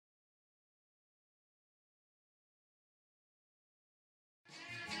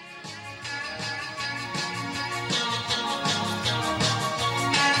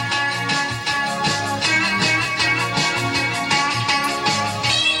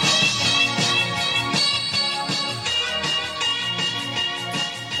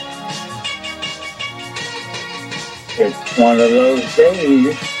It's one of those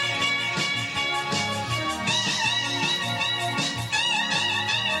days.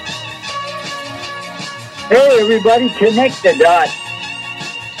 Hey, everybody, connect the dots.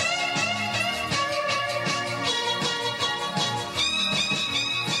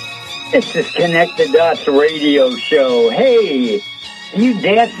 This is Connect the Dots radio show. Hey, are you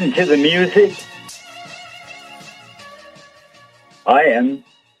dancing to the music? I am.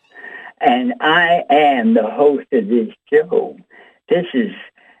 And I am the host of this show. This is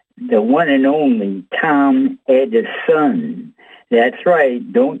the one and only Tom Edison. That's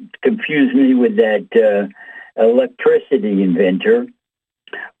right. Don't confuse me with that electricity inventor,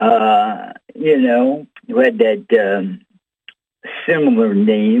 who had that similar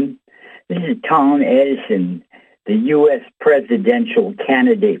name. This is Tom Edison, the U.S. presidential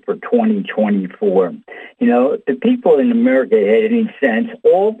candidate for 2024. You know, the people in America had any sense,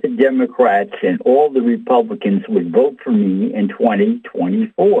 all the Democrats and all the Republicans would vote for me in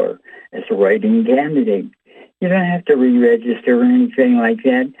 2024 as a write-in candidate. You don't have to re-register or anything like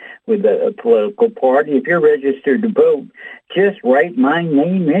that with a political party. If you're registered to vote, just write my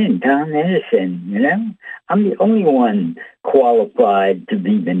name in, Tom Edison, you know? I'm the only one qualified to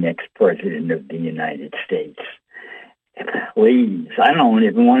be the next president of the United States. Please, I don't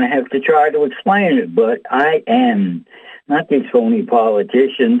even want to have to try to explain it, but I am. Not these phony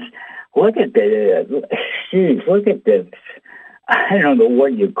politicians. Look at the, look at this. I don't know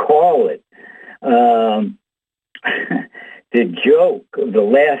what you call it. The joke of the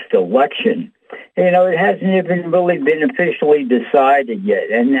last election. You know, it hasn't even really been officially decided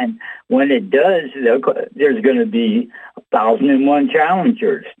yet. And then when it does, there's going to be 1,001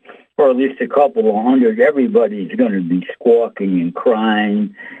 challengers, or at least a couple of hundred. Everybody's going to be squawking and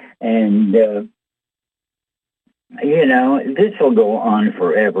crying. And, this will go on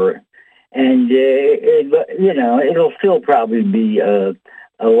forever. And, it'll still probably be a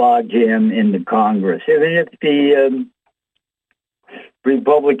logjam in the Congress. Even if the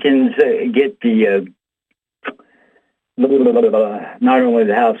Republicans get the not only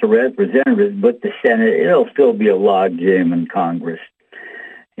the House of Representatives but the Senate, it'll still be a logjam in Congress.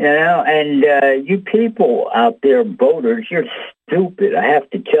 You know, and you people out there, voters, you're stupid. I have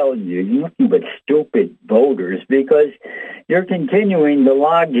to tell you, you're nothing but stupid voters because you're continuing the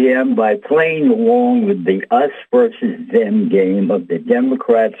logjam by playing along with the us versus them game of the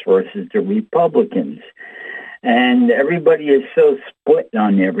Democrats versus the Republicans. And everybody is so split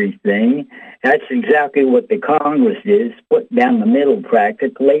on everything. That's exactly what the Congress is, split down the middle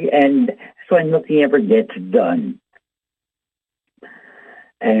practically, and that's why nothing ever gets done.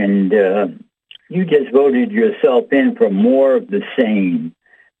 And you just voted yourself in for more of the same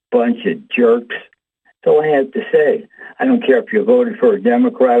bunch of jerks. That's all I have to say. I don't care if you voted for a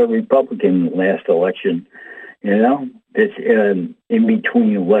Democrat or Republican in the last election. You know, it's in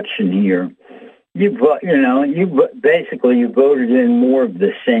between election here. You voted in more of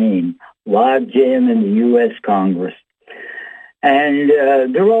the same logjam in the U.S. Congress. And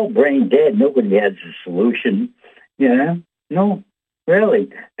they're all brain dead. Nobody has a solution, you know? No. Really,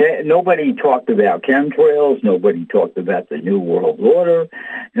 nobody talked about chemtrails. Nobody talked about the New World Order.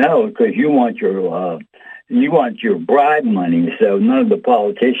 No, because you want your bribe money. So none of the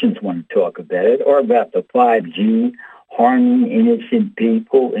politicians want to talk about it, or about the 5G harming innocent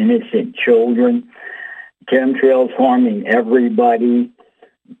people, innocent children. Chemtrails harming everybody.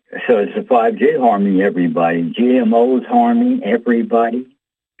 So it's the 5G harming everybody. GMOs harming everybody.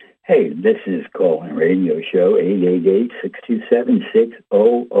 Hey, this is Call-In Radio Show,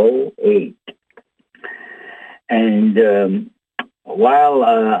 888-627-6008. And while,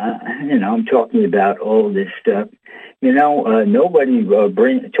 I'm talking about all this stuff, nobody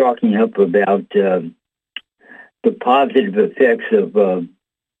talking up about the positive effects of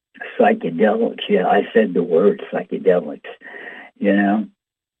psychedelics. Yeah, I said the word psychedelics, when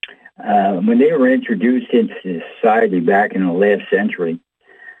they were introduced into society back in the last century.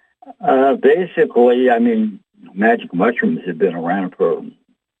 Basically, I mean, magic mushrooms have been around for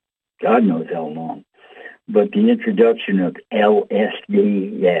God knows how long. But the introduction of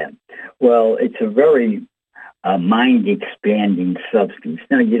LSD, yeah. Well, it's a very mind-expanding substance.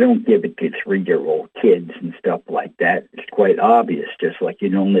 Now, you don't give it to 3-year-old kids and stuff like that. It's quite obvious, just like you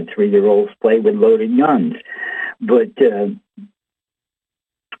don't let 3-year-olds play with loaded guns. But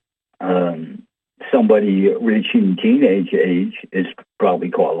somebody reaching teenage age is probably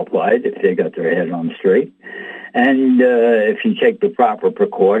qualified if they got their head on straight. And if you take the proper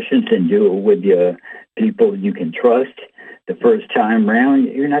precautions and do it with your people you can trust the first time round,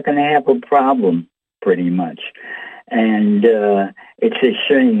 you're not going to have a problem, pretty much. And It's a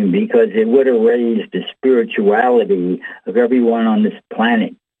shame because it would have raised the spirituality of everyone on this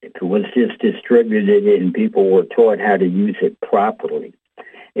planet if it was just distributed and people were taught how to use it properly.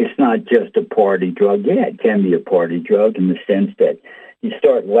 It's not just a party drug. Yeah, it can be a party drug in the sense that you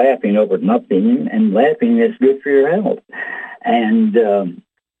start laughing over nothing, and laughing is good for your health. And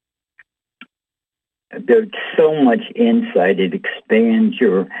there's so much insight. It expands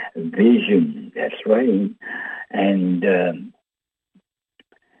your vision. That's right. And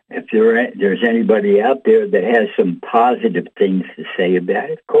if there's anybody out there that has some positive things to say about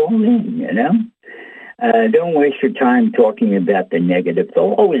it, call in, Don't waste your time talking about the negative.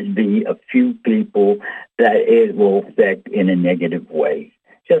 There'll always be a few people that it will affect in a negative way,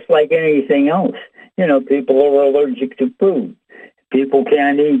 just like anything else. People are allergic to food. People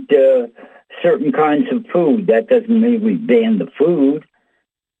can't eat certain kinds of food. That doesn't mean we ban the food.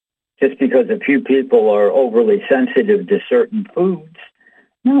 Just because a few people are overly sensitive to certain foods.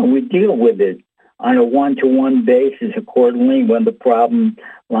 No, we deal with it on a one-to-one basis accordingly when the problem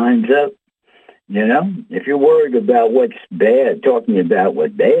lines up. If you're worried about what's bad, talking about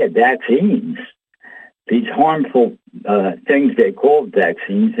what's bad, vaccines, these harmful things they call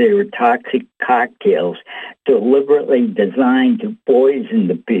vaccines, they were toxic cocktails deliberately designed to poison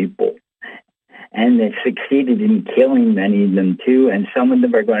the people. And they succeeded in killing many of them, too, and some of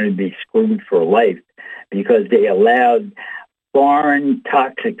them are going to be screwed for life because they allowed foreign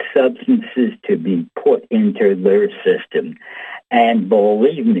toxic substances to be put into their system. And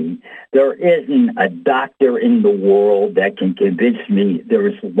believe me, there isn't a doctor in the world that can convince me there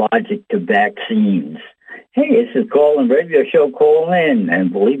is logic to vaccines. Hey, this is Call-In Radio Show. Call in.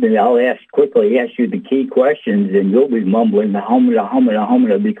 And believe me, I'll quickly ask you the key questions, and you'll be mumbling the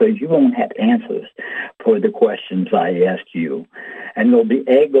humana, because you won't have answers for the questions I asked you. And there'll be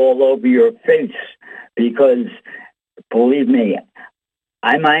egg all over your face because, believe me,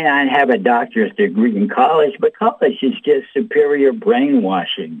 I might not have a doctor's degree in college, but college is just superior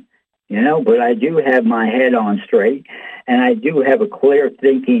brainwashing, but I do have my head on straight, and I do have a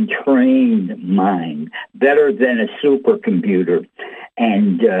clear-thinking, trained mind, better than a supercomputer,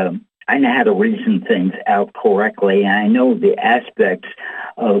 and I know how to reason things out correctly, and I know the aspects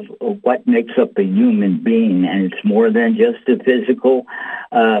of what makes up a human being, and it's more than just the physical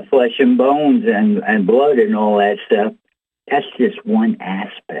flesh and bones and blood and all that stuff. That's just one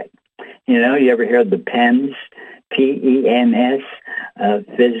aspect. You ever heard the PEMS, PEMS,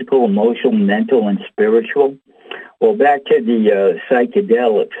 physical, emotional, mental, and spiritual? Well, back to the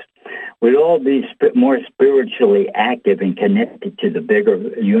psychedelics. We'd all be more spiritually active and connected to the bigger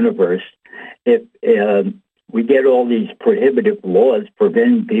universe if we get all these prohibitive laws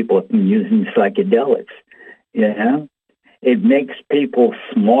preventing people from using psychedelics. It makes people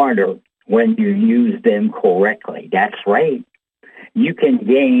smarter when you use them correctly. That's right. You can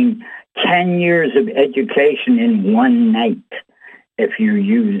gain 10 years of education in one night if you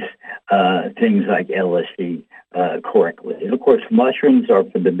use things like LSD correctly. And of course, mushrooms are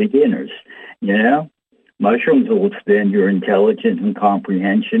for the beginners, Mushrooms will expand your intelligence and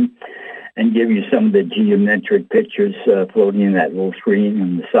comprehension and give you some of the geometric pictures floating in that little screen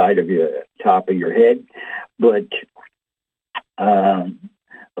on the side of your top of your head. But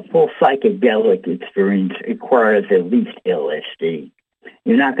a full psychedelic experience requires at least LSD.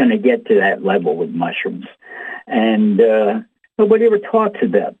 You're not going to get to that level with mushrooms. And nobody ever talks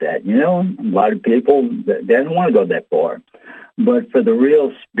about that, A lot of people, they don't want to go that far. But for the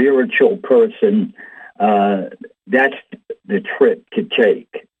real spiritual person, that's the trip to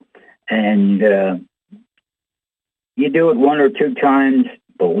take. And you do it one or two times,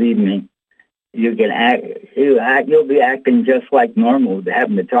 believe me, you'll be acting just like normal,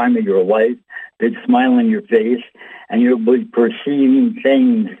 having the time of your life, big smile on your face, and you'll be perceiving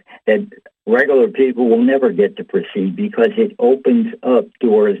things that regular people will never get to perceive because it opens up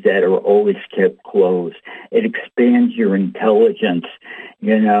doors that are always kept closed. It expands your intelligence,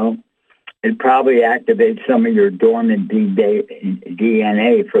 It probably activates some of your dormant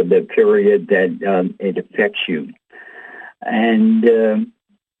DNA for the period that it affects you. And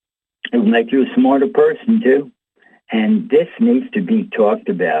it'll make you a smarter person, too. And this needs to be talked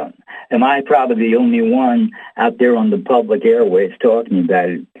about. Am I probably the only one out there on the public airways talking about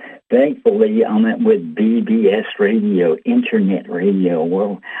it? Thankfully, I'm with BBS Radio, Internet Radio.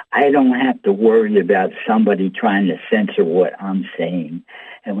 Well, I don't have to worry about somebody trying to censor what I'm saying.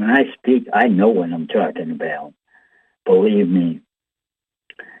 And when I speak, I know what I'm talking about. Believe me.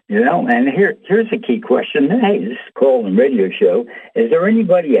 And here's a key question. Hey, this is Call-In Radio Show. Is there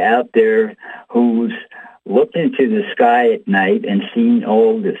anybody out there who's looked into the sky at night and seen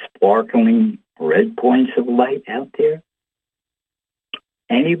all the sparkling red points of light out there?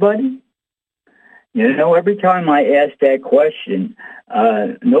 Anybody? You know, every time I ask that question,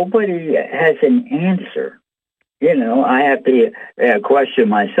 nobody has an answer. You know, I have to question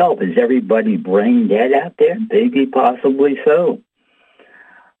myself, is everybody brain dead out there? Maybe, possibly so.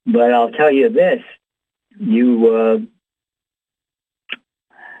 But I'll tell you this,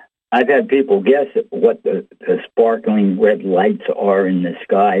 I've had people guess what the sparkling red lights are in the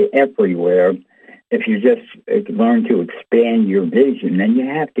sky everywhere. If you just learn to expand your vision, then you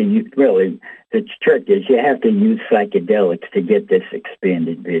have to use, really, the trick is you have to use psychedelics to get this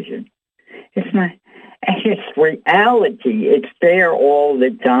expanded vision. It's not, it's reality. It's there all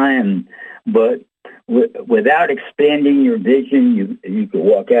the time. But without expanding your vision, you could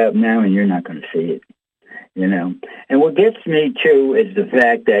walk out now and you're not going to see it. You know, and what gets me too is the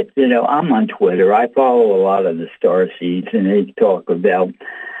fact that, you know, I'm on Twitter. I follow a lot of the star seeds, and they talk about,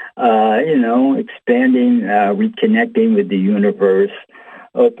 you know, expanding, reconnecting with the universe,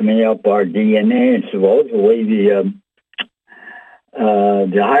 opening up our DNA, and supposedly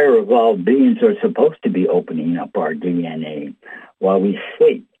the higher evolved beings are supposed to be opening up our DNA while we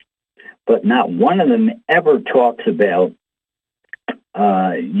sleep. But not one of them ever talks about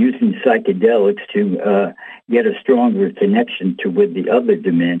using psychedelics to get a stronger connection with the other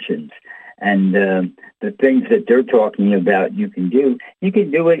dimensions. And the things that they're talking about you can do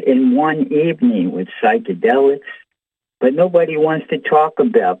it in one evening with psychedelics, but nobody wants to talk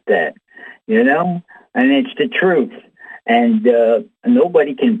about that, you know? And it's the truth. And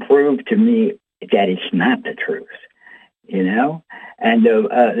nobody can prove to me that it's not the truth, you know? And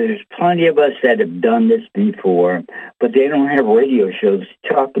there's plenty of us that have done this before, but they don't have radio shows to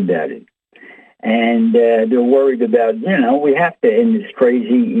talk about it. And they're worried about, you know, we have to, in this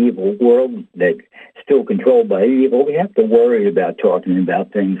crazy, evil world that's still controlled by evil, we have to worry about talking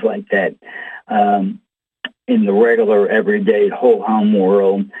about things like that in the regular, everyday, ho-hum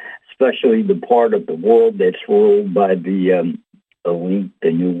world, especially the part of the world that's ruled by the elite,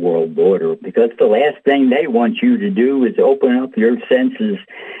 the New World Order, because the last thing they want you to do is open up your senses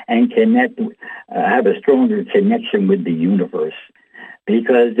and connect, have a stronger connection with the universe,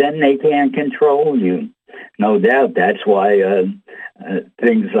 because then they can't control you. No doubt that's why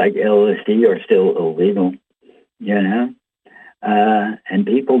things like LSD are still illegal, you know? And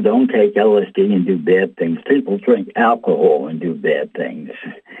people don't take LSD and do bad things. People drink alcohol and do bad things.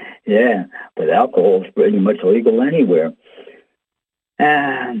 Yeah, but alcohol is pretty much legal anywhere.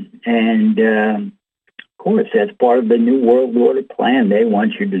 Of course, that's part of the New World Order plan. They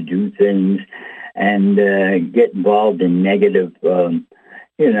want you to do things and get involved in negative,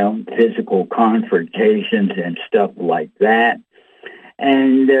 you know, physical confrontations and stuff like that.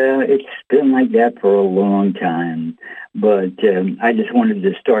 And it's been like that for a long time. But I just wanted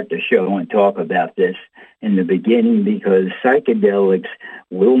to start the show and talk about this in the beginning, because psychedelics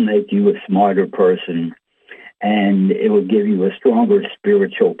will make you a smarter person, and it will give you a stronger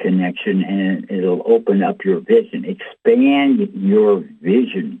spiritual connection, and it'll open up your vision, expand your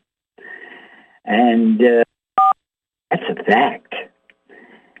vision. And that's a fact.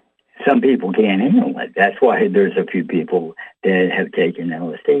 Some people can't handle it. That's why there's a few people that have taken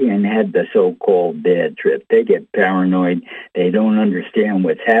LSD and had the so-called bad trip. They get paranoid. They don't understand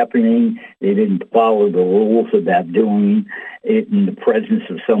what's happening. They didn't follow the rules about doing it in the presence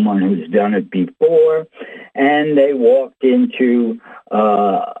of someone who's done it before. And they walked into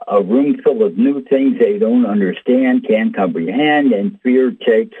a room full of new things they don't understand, can't comprehend, and fear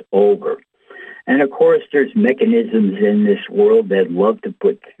takes over. And, of course, there's mechanisms in this world that love to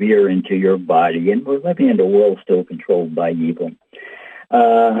put fear into your body, and we're living in a world still controlled by evil.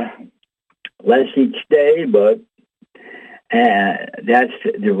 Less each day, but that's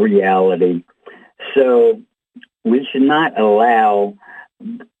the reality. So we should not allow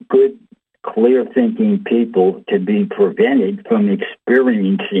good, clear-thinking people to be prevented from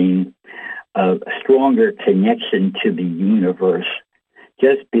experiencing a stronger connection to the universe,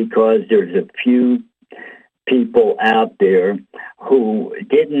 just because there's a few people out there who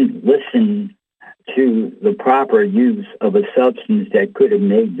didn't listen to the proper use of a substance that could have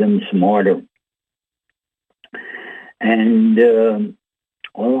made them smarter. And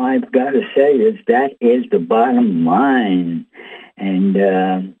all I've got to say is that is the bottom line. And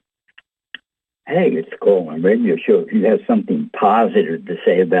hey, it's Call-In Radio Show. If you have something positive to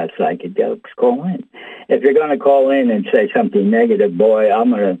say about psychedelics, call in. If you're going to call in and say something negative, boy, I'm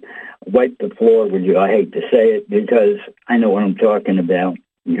going to wipe the floor with you. I hate to say it, because I know what I'm talking about.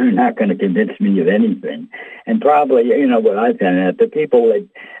 You're not going to convince me of anything. And probably, you know what I found out, the people that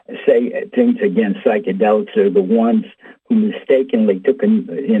say things against psychedelics are the ones who mistakenly took in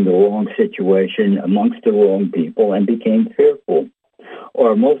the wrong situation amongst the wrong people and became fearful.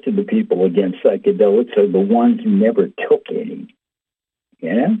 or most of the people against psychedelics are the ones who never took any.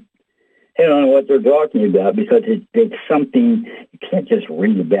 You know? They don't know what they're talking about because it's something you can't just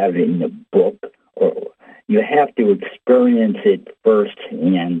read about it in a book, or you have to experience it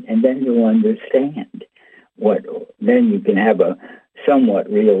firsthand, and then you'll understand what. Then you can have a somewhat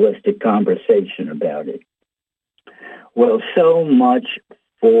realistic conversation about it. Well, so much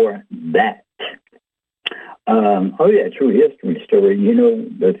for that. True history story. You know,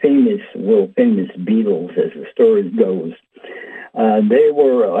 the world famous Beatles, as the story goes. They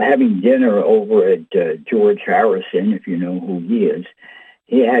were having dinner over at George Harrison, if you know who he is.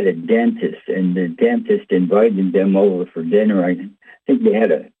 He had a dentist, and the dentist invited them over for dinner. I think they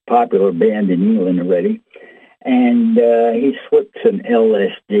had a popular band in England already. And he slipped some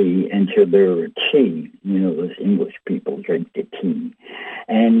LSD into their tea. You know, those English people drink the tea.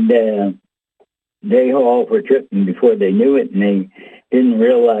 And they all were tripping before they knew it, and they didn't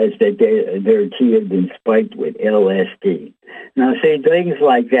realize that their tea had been spiked with LSD. Now, see, things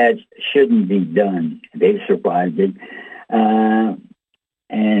like that shouldn't be done. They survived it.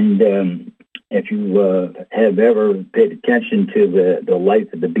 If you have ever paid attention to the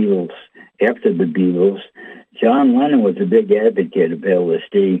life of the Beatles after the Beatles, John Lennon was a big advocate of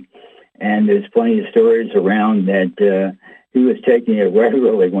LSD, and there's plenty of stories around that he was taking it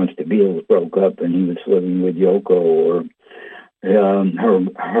regularly once the Beatles broke up and he was living with Yoko or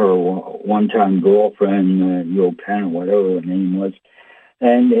her one-time girlfriend, Yoko Penn, or whatever her name was.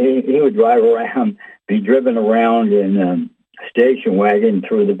 And he would drive around, be driven around in a station wagon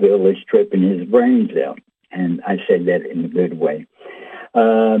through the village, tripping his brains out. And I said that in a good way,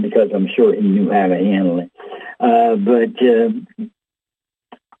 because I'm sure he knew how to handle it. But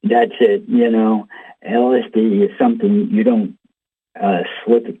that's it, you know. LSD is something you don't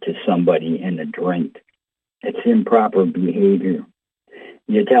slip it to somebody in a drink. It's improper behavior.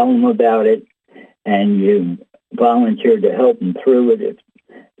 You tell them about it, and you volunteer to help them through it if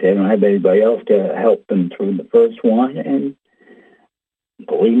they don't have anybody else to help them through the first one. And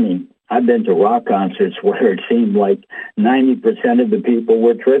believe me, I've been to rock concerts where it seemed like 90% of the people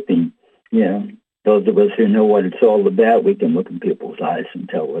were tripping. You know, those of us who know what it's all about, we can look in people's eyes and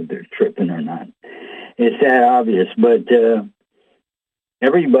tell whether they're tripping or not. It's that obvious, but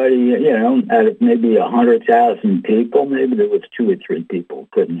everybody, you know, out of maybe 100,000 people, maybe there was 2 or 3 people who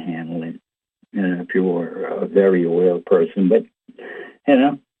couldn't handle it, you know, if you were a very aware person. But, you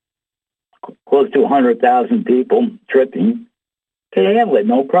know, close to 100,000 people tripping, could handle it,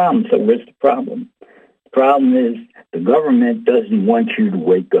 no problem. So where's the problem? The problem is the government doesn't want you to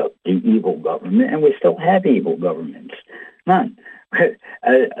wake up, the evil government, and we still have evil governments. None.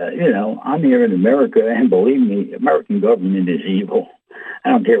 You know, I'm here in America, and believe me, American government is evil. I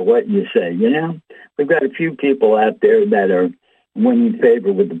don't care what you say, you know. We've got a few people out there that are winning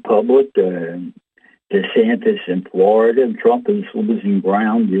favor with the public. DeSantis in Florida, Trump is losing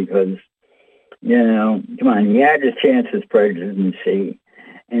ground because, you know, come on, he had his chance as presidency,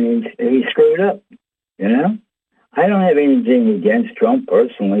 and he screwed up, you know. I don't have anything against Trump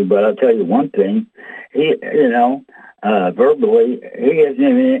personally, but I'll tell you one thing. He, you know, verbally, he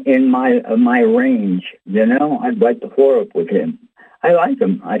isn't in my range, you know. I'd like to floor up with him. I like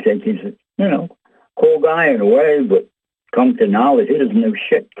him. I think he's a, you know, cool guy in a way, but come to knowledge, he doesn't know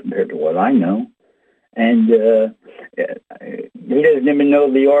shit compared to what I know. And he doesn't even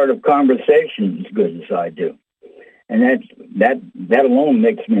know the art of conversation as good as I do. And that alone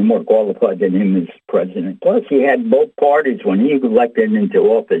makes me more qualified than him as president. Plus, he had both parties. When he was elected into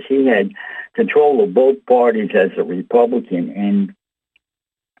office, he had control of both parties as a Republican. And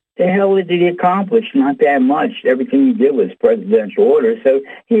the hell did he accomplish? Not that much. Everything he did was presidential order. So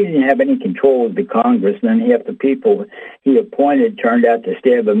he didn't have any control of the Congress. And then half the people he appointed turned out to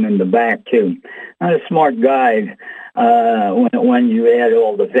stab him in the back, too. Not a smart guy when you add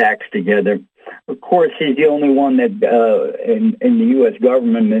all the facts together. Of course, he's the only one that in the U.S.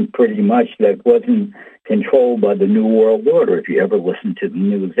 government pretty much that wasn't controlled by the New World Order, if you ever listen to the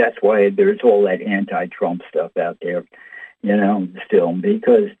news. That's why there's all that anti-Trump stuff out there, you know, still,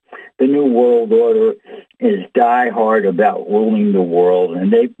 because the New World Order is diehard about ruling the world,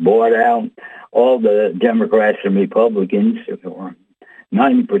 and they bought out all the Democrats and Republicans, or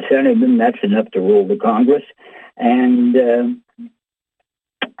 90% of them. That's enough to rule the Congress, and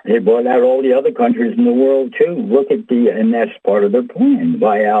they bought out all the other countries in the world, too. Look at and that's part of their plan,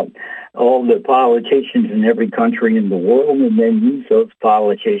 buy out all the politicians in every country in the world and then use those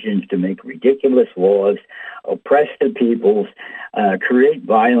politicians to make ridiculous laws, oppress the peoples, create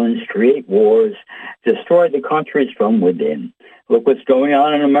violence, create wars, destroy the countries from within. Look what's going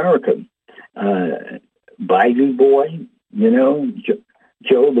on in America. Biden boy, you know,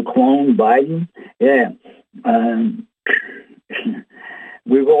 Joe the Clone Biden. Yeah.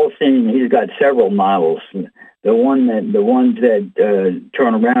 We've all seen he's got several models. The ones that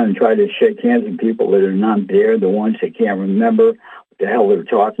turn around and try to shake hands with people that are not there, the ones that can't remember what the hell they're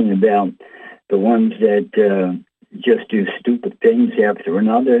talking about, the ones that just do stupid things after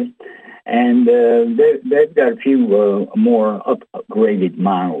another. And they've got a few more upgraded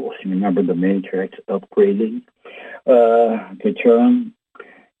models. You remember the Matrix upgraded? The term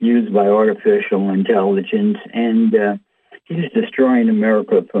used by artificial intelligence, and he's destroying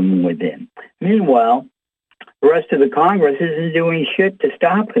America from within. Meanwhile, the rest of the Congress isn't doing shit to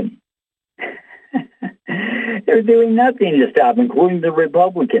stop him. They're doing nothing to stop, including the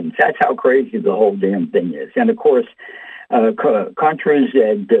Republicans. That's how crazy the whole damn thing is. And of course, countries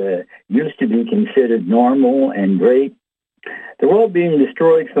that used to be considered normal and great, they're all being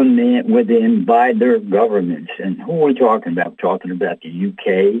destroyed from within by their governments. And who are we talking about? We're talking about the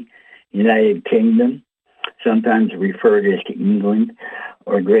UK, United Kingdom, sometimes referred as to England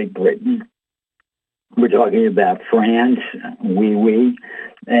or Great Britain. We're talking about France,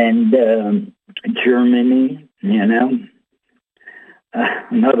 and Germany,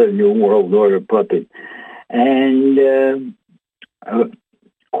 another New World Order puppet. And, of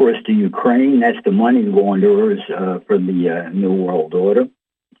course, the Ukraine, that's the money launderers for the New World Order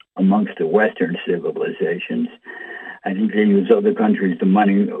amongst the Western civilizations. I think they use other countries to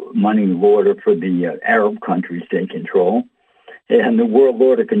money launder for the Arab countries they control. And the world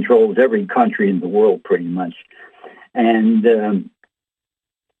order controls every country in the world pretty much. And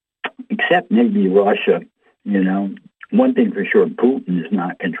except maybe Russia, one thing for sure, Putin is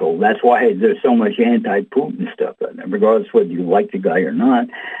not controlled. That's why there's so much anti-Putin stuff, regardless whether you like the guy or not.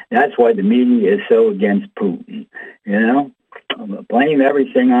 That's why the media is so against Putin, Blame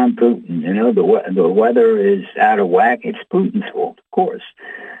everything on Putin. The weather is out of whack. It's Putin's fault, of course.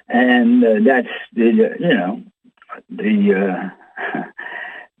 And that's, the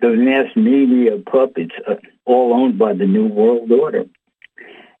mass media puppets all owned by the New World Order.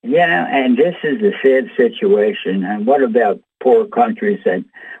 And this is a sad situation. And what about poor countries that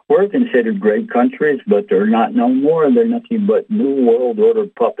were considered great countries, but they're not no more? They're nothing but New World Order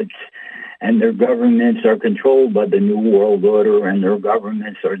puppets, and their governments are controlled by the New World Order, and their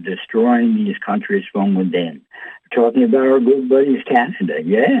governments are destroying these countries from within. We're talking about our good buddies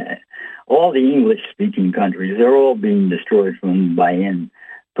Canada, all the English-speaking countries, they're all being destroyed from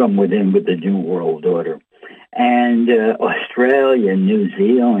within with the New World Order. And Australia, New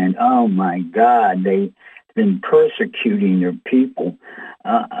Zealand, oh my God, they've been persecuting their people,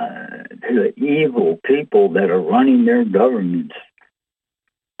 the evil people that are running their governments.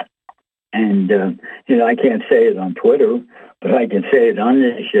 And, I can't say it on Twitter, but I can say it on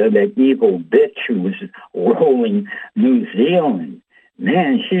this show, that evil bitch who was ruling New Zealand.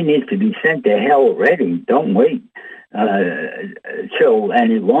 Man, she needs to be sent to hell already. Don't wait till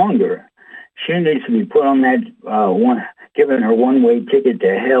any longer. She needs to be put on that given her one-way ticket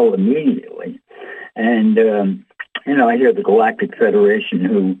to hell immediately. And, I hear the Galactic Federation,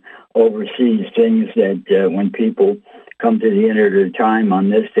 who oversees things that when people come to the end of their time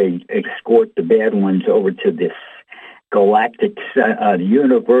on this, they escort the bad ones over to this galactic,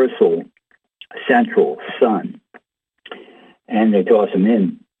 universal central sun. And they toss them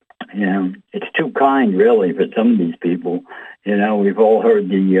in. It's too kind, really, for some of these people. We've all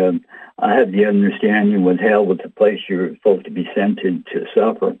heard I have the understanding with hell was the place you're supposed to be sent to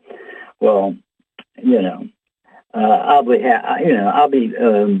suffer. Well, I'll be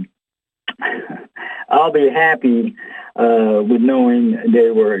happy with knowing they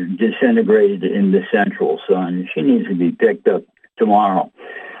were disintegrated in the central sun. She needs to be picked up tomorrow.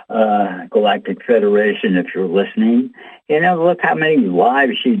 Galactic Federation, if you're listening, look how many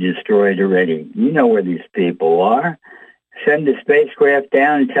lives she destroyed already. You know where these people are. Send the spacecraft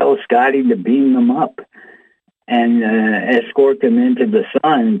down and tell Scotty to beam them up and escort them into the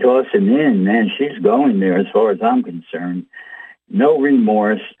sun and toss them in. Man, she's going there as far as I'm concerned. No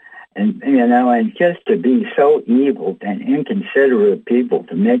remorse. And just to be so evil and inconsiderate of people,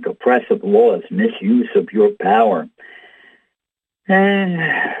 to make oppressive laws, misuse of your power. And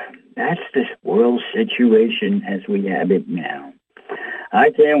that's this world situation as we have it now.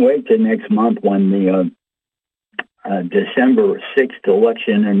 I can't wait till next month when the December 6th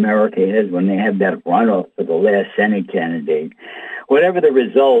election in America is, when they have that runoff for the last Senate candidate. Whatever the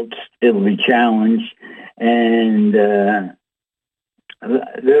results, it'll be challenged. And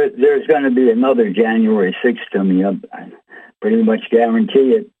there's going to be another January 6th coming up. I pretty much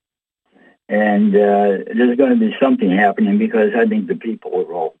guarantee it. And there's going to be something happening, because I think the people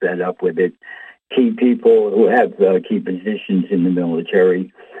are all fed up with it. key people who have key positions in the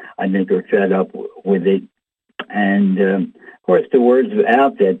military, I think, are fed up with it. And, of course, the word's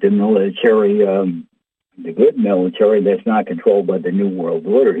out that the military, the good military that's not controlled by the New World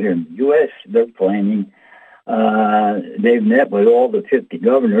Order here in the U.S., they're planning. They've met with all the 50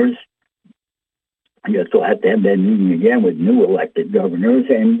 governors. I guess we'll have to have that meeting again with new elected governors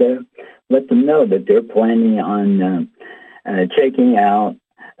and let them know that they're planning on taking out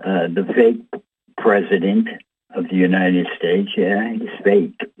the fake president of the United States. Yeah, he's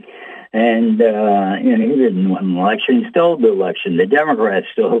fake. And, he didn't win an election. He stole the election. The Democrats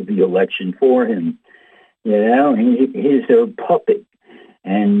stole the election for him. He's their puppet.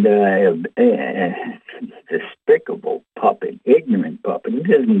 And despicable puppet, ignorant puppet. He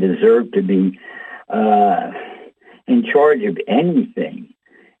doesn't deserve to be in charge of anything.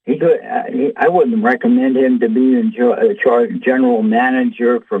 I wouldn't recommend him to be in charge, general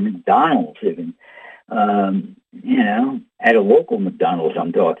manager for McDonald's even. At a local McDonald's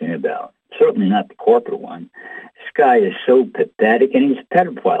I'm talking about. Certainly not the corporate one. This guy is so pathetic, and he's a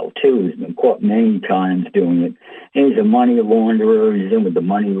pedophile, too. He's been caught many times doing it. He's a money launderer. He's in with the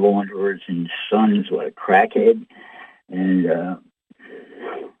money launderers, and his son's a crackhead and a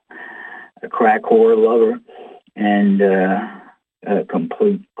crack whore lover and a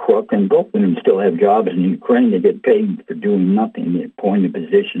complete crook. And both of them still have jobs in Ukraine. They get paid for doing nothing. They're appointed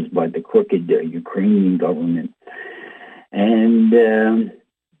positions by the crooked Ukrainian government. And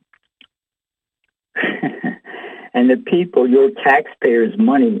and the people, your taxpayers'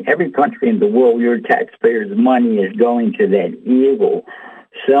 money, every country in the world, your taxpayers' money is going to that evil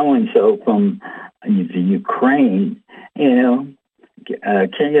so-and-so from the Ukraine, king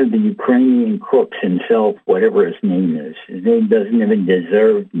of the Ukrainian crooks himself, whatever his name is. His name doesn't even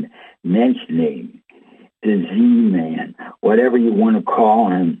deserve mentioning. The Z-Man, whatever you want to call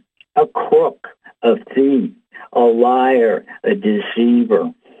him, a crook, a thief, a liar, a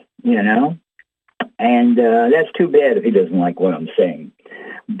deceiver, And that's too bad if he doesn't like what I'm saying.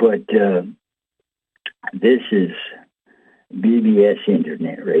 But this is BBS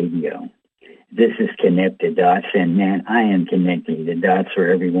Internet Radio. This is Connect the Dots, and man, I am connecting the dots for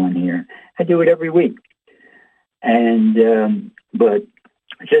everyone here. I do it every week. And, but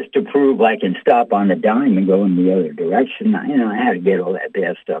just to prove I can stop on a dime and go in the other direction, I had to get all that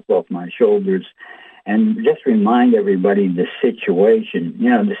bad stuff off my shoulders and just remind everybody the situation,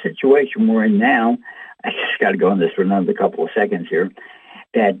 the situation we're in now. I just got to go on this for another couple of seconds here,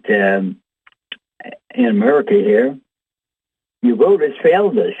 that in America here, you voters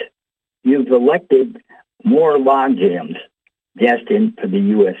failed us. You've elected more logjams destined for the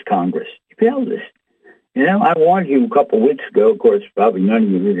U.S. Congress. You failed us. I warned you a couple of weeks ago. Of course, probably none of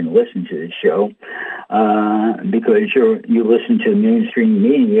you are going to listen to this show because you listen to the mainstream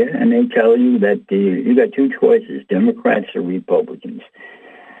media, and they tell you that you got two choices: Democrats or Republicans.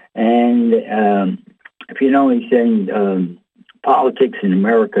 And if you know anything, politics in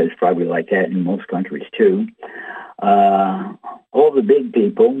America is probably like that in most countries too. All the big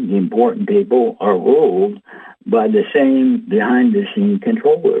people, the important people, are ruled by the same behind-the-scene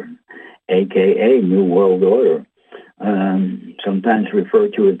controller, a.k.a. New World Order, sometimes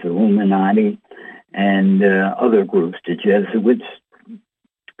referred to as the Illuminati and other groups, the Jesuits.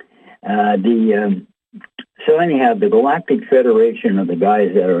 So anyhow, the Galactic Federation are the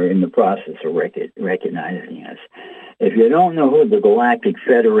guys that are in the process of recognizing us. If you don't know who the Galactic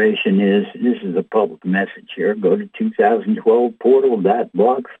Federation is, this is a public message here. Go to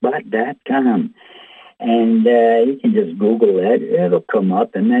 2012portal.blogspot.com. And you can just Google that. It'll come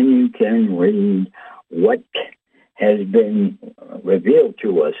up, and then you can read what has been revealed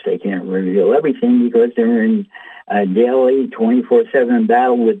to us. They can't reveal everything because they're in a daily 24/7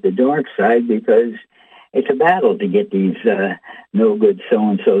 battle with the dark side, because it's a battle to get these no-good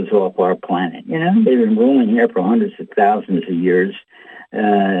so-and-sos off our planet. They've been ruling here for hundreds of thousands of years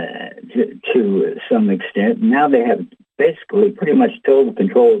to some extent. Now they have basically pretty much total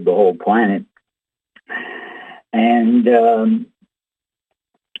control of the whole planet. And,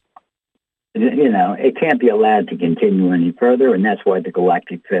 it can't be allowed to continue any further, and that's why the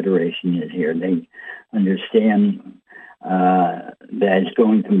Galactic Federation is here. They understand that it's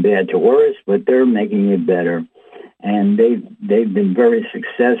going from bad to worse, but they're making it better. And they've been very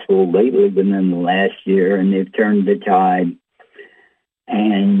successful lately within the last year, and they've turned the tide.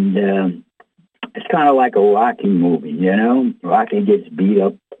 And it's kind of like a Rocky movie, Rocky gets beat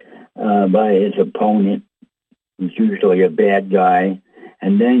up by his opponent, who's usually a bad guy,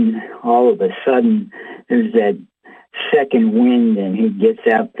 and then all of a sudden there's that second wind, and he gets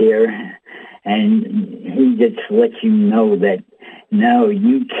out there and he just lets you know that no,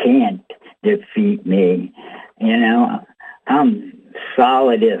 you can't defeat me. You know, I'm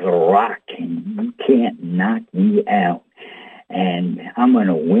solid as a rock, and you can't knock me out. And I'm going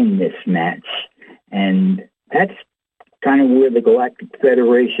to win this match. And that's kind of where the Galactic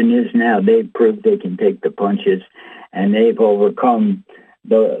Federation is now. They've proved they can take the punches, and they've overcome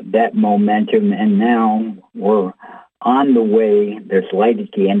that momentum, and now we're on the way. There's light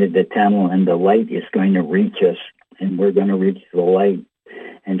at the end of the tunnel, and the light is going to reach us, and we're going to reach the light.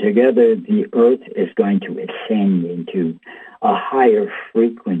 And together, the Earth is going to ascend into a higher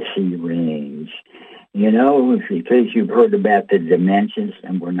frequency range. You know, because you've heard about the dimensions,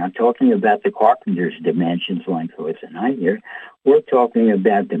 and we're not talking about the Carpenter's dimensions like Phyllis and I here. We're talking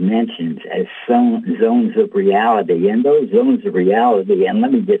about dimensions as zones of reality. And those zones of reality, and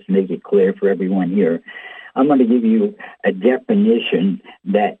let me just make it clear for everyone here, I'm going to give you a definition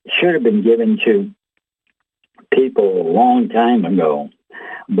that should have been given to people a long time ago.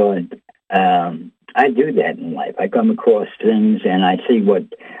 But I do that in life. I come across things and I see what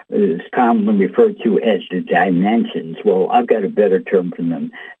is commonly referred to as the dimensions. Well, I've got a better term for them.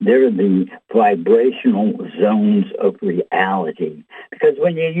 They're the vibrational zones of reality. Because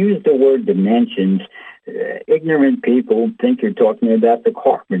when you use the word dimensions, ignorant people think you're talking about the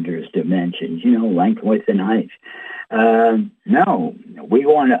Carpenter's dimensions, you know, length, width, and height. No, we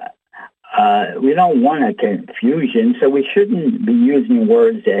don't want a confusion, so we shouldn't be using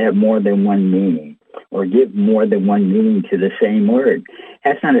words that have more than one meaning or give more than one meaning to the same word.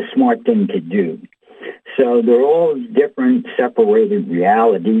 That's not a smart thing to do. So they're all different separated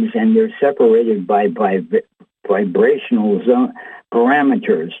realities, and they're separated by vibrational zone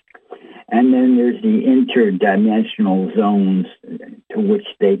parameters. And then there's the interdimensional zones to which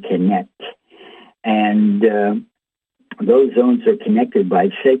they connect. And those zones are connected by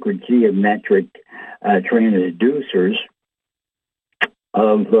sacred geometric transducers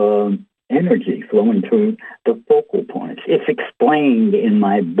of energy flowing through the focal points. It's explained in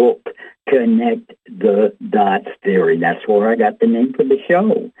my book, Connect the Dots Theory. That's where I got the name for the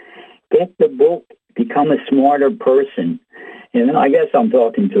show. Get the book, become a smarter person. You know, I guess I'm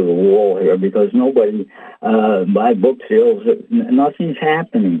talking to the wall here because nobody buy book sales. Nothing's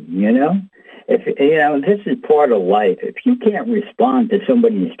happening, you know? If you know, this is part of life. If you can't respond to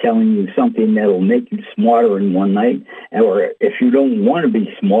somebody who's telling you something that'll make you smarter in one night, or if you don't want to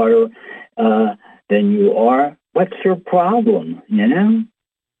be smarter than you are, what's your problem, you know?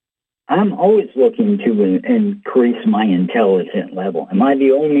 I'm always looking to increase my intelligence level. Am I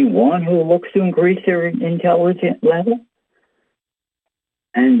the only one who looks to increase their intelligence level?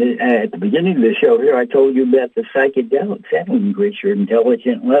 And at the beginning of the show here, I told you about the psychedelics. That will increase your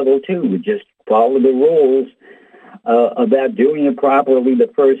intelligence level, too. Just follow the rules about doing it properly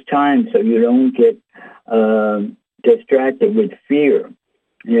the first time so you don't get distracted with fear,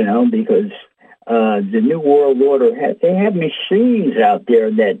 you know, because the New World Order, they have machines out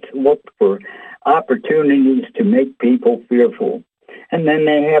there that look for opportunities to make people fearful. And then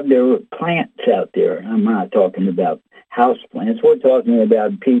they have their plants out there. I'm not talking about house plants. We're talking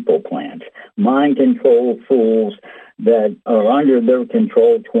about people plants, mind-controlled fools that are under their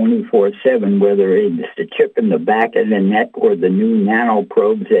control 24/7, whether it's the chip in the back of the neck or the new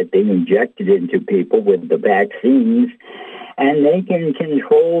nanoprobes that they injected into people with the vaccines. And they can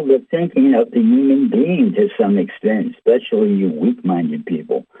control the thinking of the human being to some extent, especially you weak-minded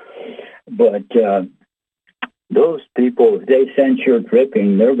people. But those people, if they sense you're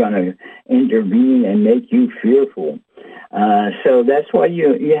dripping, they're going to intervene and make you fearful. So that's why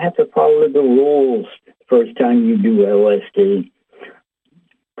you have to follow the rules first time you do LSD.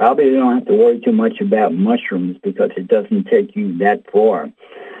 Probably don't have to worry too much about mushrooms because it doesn't take you that far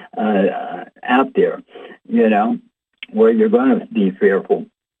out there, you know, where you're going to be fearful.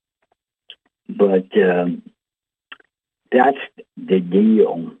 But that's the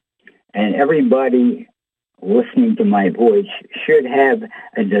deal. And everybody listening to my voice should have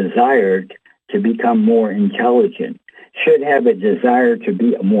a desire to become more intelligent, should have a desire to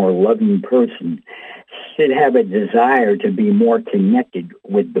be a more loving person, should have a desire to be more connected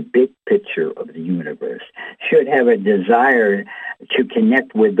with the big picture of the universe, should have a desire to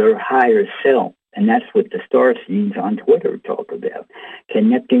connect with their higher self. And that's what the star seeds on Twitter talk about,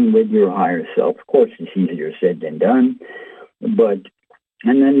 connecting with your higher self. Of course, it's easier said than done. But,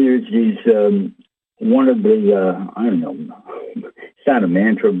 and then there's these, one of the, I don't know, it's not a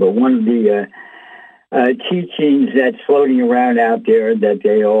mantra, but one of the teachings that's floating around out there that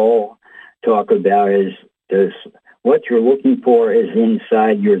they all talk about is this: what you're looking for is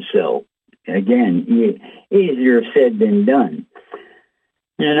inside yourself. Again, easier said than done,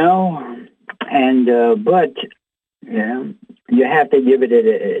 you know. And but yeah, you have to give it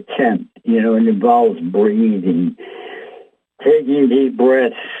an attempt. it involves breathing, taking deep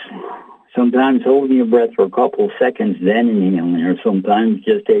breaths, sometimes holding your breath for a couple of seconds, then inhaling, or sometimes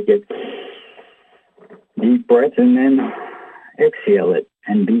just take a deep breath and then exhale it,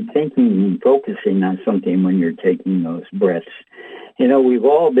 and be thinking and focusing on something when you're taking those breaths. We've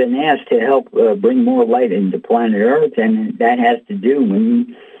all been asked to help bring more light into planet Earth, and that has to do when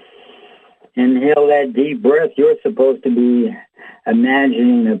you inhale that deep breath, you're supposed to be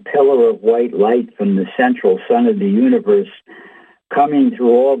imagining a pillar of white light from the central sun of the universe coming through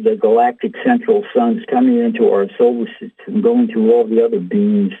all the galactic central suns, coming into our solar system, going through all the other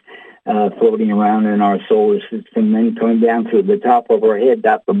beams floating around in our solar system, then coming down to the top of our head,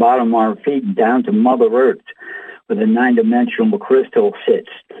 at the bottom of our feet, down to Mother Earth, where the nine-dimensional crystal sits.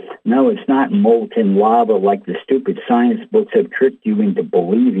 No, it's not molten lava like the stupid science books have tricked you into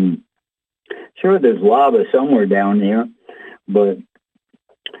believing. Sure, there's lava somewhere down there, but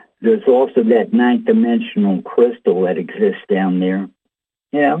there's also that ninth-dimensional crystal that exists down there.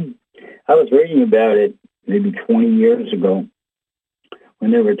 I was reading about it maybe 20 years ago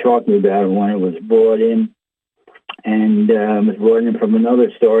when they were talking about it when it was brought in, and it was brought in from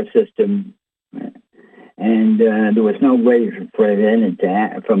another star system, and there was no way to prevent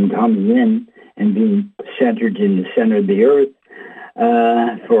it from coming in and being centered in the center of the Earth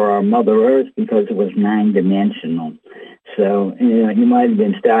for our Mother Earth, because it was nine-dimensional. So, you might have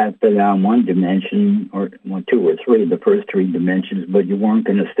been stopped on one dimension, or two or three, the first three dimensions, but you weren't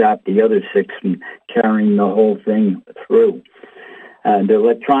going to stop the other six from carrying the whole thing through. The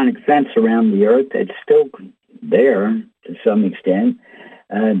electronic fence around the Earth, it's still there to some extent,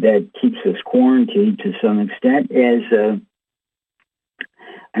 that keeps us quarantined to some extent, as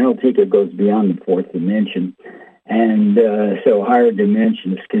I don't think it goes beyond the fourth dimension. And so higher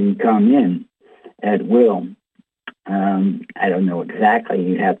dimensions can come in at will. I don't know exactly.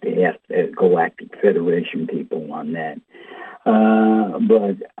 You have to ask the Galactic Federation people on that.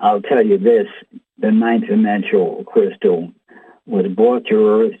 But I'll tell you this, the ninth dimensional crystal was brought to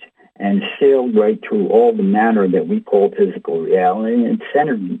Earth and sailed right through all the matter that we call physical reality, and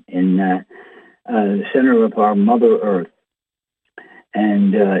centered in the center of our Mother Earth.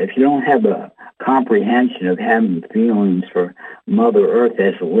 And if you don't have a comprehension of having feelings for Mother Earth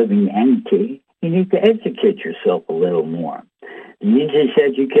as a living entity, you need to educate yourself a little more. The easiest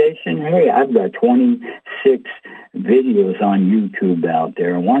education, hey, I've got 26 videos on YouTube out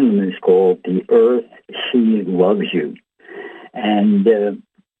there. One of them is called The Earth, She Loves You. And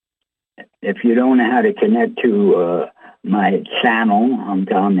if you don't know how to connect to my channel, I'm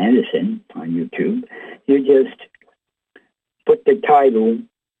Tom Edison on YouTube, you just put the title,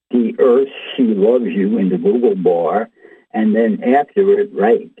 The Earth, She Loves You, in the Google bar, and then after it,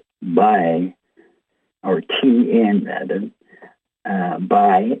 write by, or TN rather,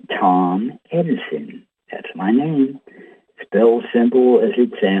 by Tom Edison. That's my name. Spelled simple as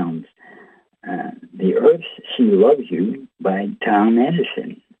it sounds. The Earth, She Loves You by Tom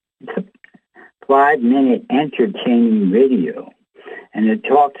Edison. It's a 5-minute entertaining video, and it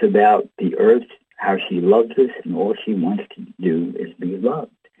talks about the Earth, how she loves us, and all she wants to do is be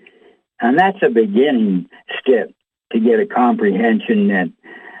loved. And that's a beginning step to get a comprehension that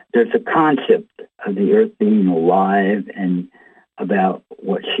there's a concept of the Earth being alive, and about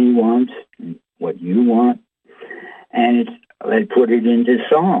what she wants and what you want. And I put it into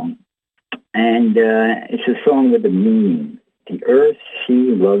song. And it's a song with a meaning. The Earth, She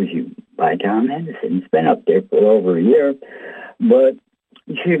Loves You by Tom Edison. It's been up there for over a year, but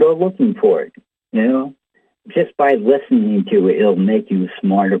you should go looking for it. Just by listening to it, it'll make you a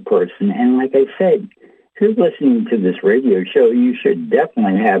smarter person. And like I said, if you're listening to this radio show, you should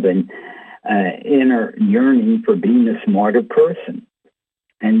definitely have an inner yearning for being a smarter person.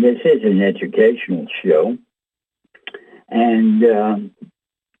 And this is an educational show. And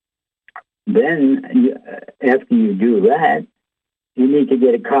then, after you do that, you need to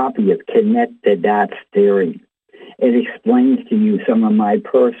get a copy of Connect the Dots Theory. It explains to you some of my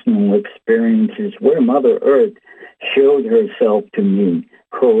personal experiences where Mother Earth showed herself to me,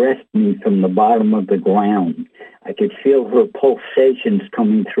 caressed me from the bottom of the ground. I could feel her pulsations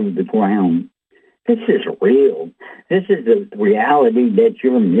coming through the ground. This is real. This is a reality that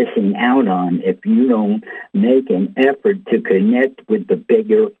you're missing out on if you don't make an effort to connect with the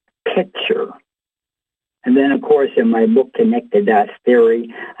bigger picture. And then, of course, in my book, Connect the Dots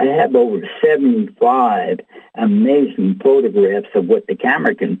Theory, I have over 75 amazing photographs of what the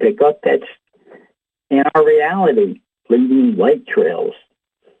camera can pick up that's in our reality, leading light trails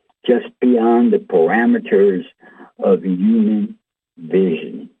just beyond the parameters of human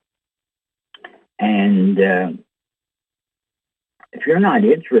vision. And if you're not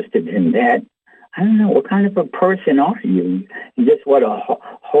interested in that, I don't know, what kind of a person are you? You just want to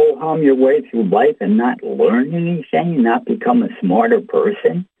ho-hum your way through life and not learn anything, not become a smarter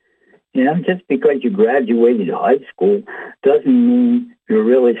person? You know, just because you graduated high school doesn't mean you're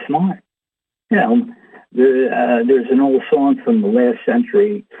really smart. You know, there's an old song from the last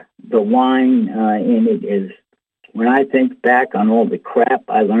century. The line in it is, when I think back on all the crap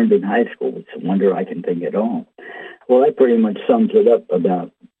I learned in high school, it's a wonder I can think at all. Well, that pretty much sums it up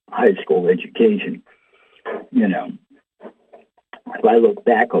about high school education. You know, if I look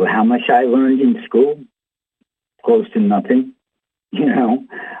back on how much I learned in school, close to nothing. You know,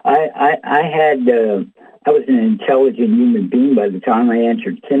 I was an intelligent human being by the time I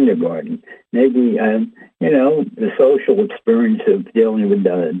entered kindergarten. Maybe, you know, the social experience of dealing with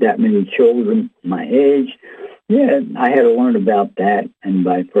that many children my age, yeah, I had to learn about that. And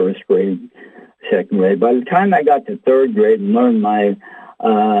by first grade, second grade, by the time I got to third grade and learned my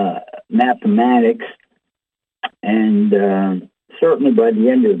mathematics, and certainly by the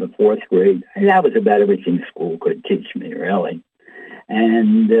end of the fourth grade, that was about everything school could teach me, really.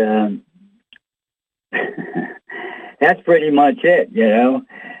 And that's pretty much it, you know.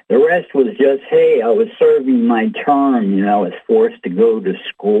 The rest was just, hey, I was serving my term, you know, I was forced to go to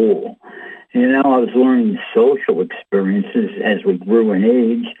school. You know, I was learning social experiences as we grew in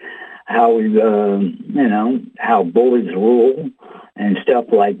age, how we, you know, how bullies rule and stuff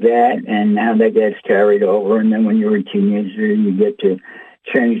like that, and how that gets carried over. And then when you're a teenager, you get to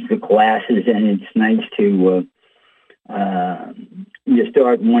change the classes, and it's nice to, you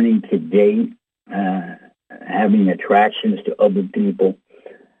start wanting to date, having attractions to other people.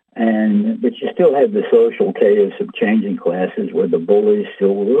 But you still have the social chaos of changing classes where the bullies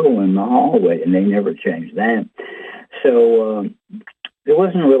still rule in the hallway, and they never changed that. So there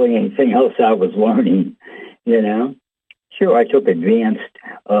wasn't really anything else I was learning, you know. Sure, I took advanced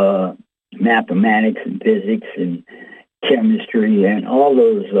mathematics and physics and chemistry and all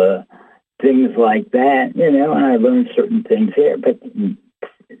those things like that, you know, and I learned certain things there. But in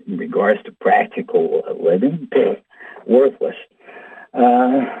regards to practical living, worthless.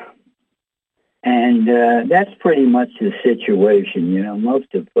 And that's pretty much the situation, you know.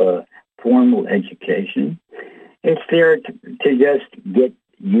 Most of formal education, it's there to just get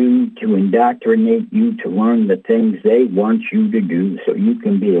you, to indoctrinate you to learn the things they want you to do so you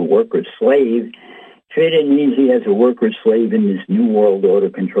can be a worker slave, fit in easy as a worker slave in this new world order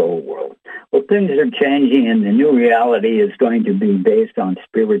control world. Well, things are changing, and the new reality is going to be based on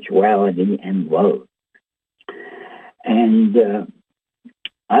spirituality and love. And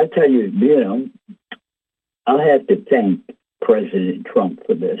I'll tell you, you know, I'll have to thank President Trump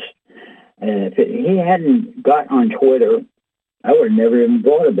for this. If he hadn't got on Twitter, I would have never even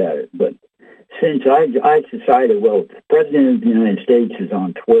thought about it. But since I decided, well, if the President of the United States is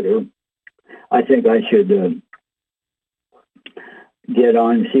on Twitter, I think I should get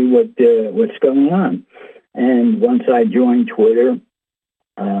on and see what's going on. And once I joined Twitter,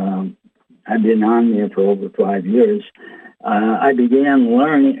 I've been on there for over 5 years. I began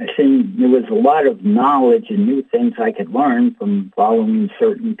learning, seeing there was a lot of knowledge and new things I could learn from following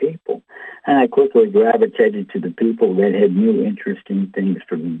certain people. And I quickly gravitated to the people that had new interesting things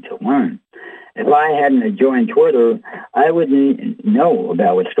for me to learn. If I hadn't joined Twitter, I wouldn't know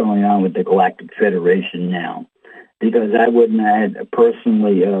about what's going on with the Galactic Federation now, because I wouldn't have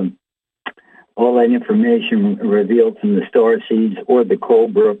personally all that information revealed from the starseeds or the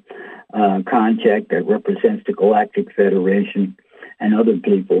Cobra contact that represents the Galactic Federation and other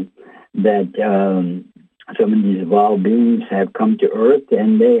people that some of these evolved beings have come to Earth,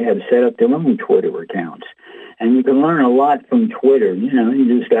 and they have set up their own Twitter accounts. And you can learn a lot from Twitter. You know,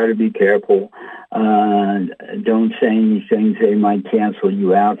 you just got to be careful. Don't say any things they might cancel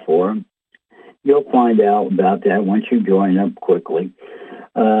you out for. You'll find out about that once you join up quickly.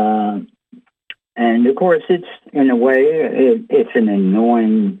 And, of course, it's, in a way, it's an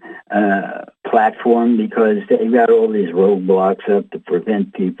annoying platform because they've got all these roadblocks up to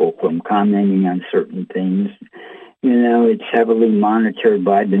prevent people from commenting on certain things. You know, it's heavily monitored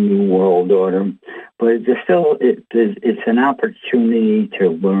by the New World Order, but it's an opportunity to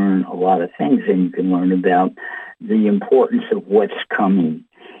learn a lot of things, and you can learn about the importance of what's coming.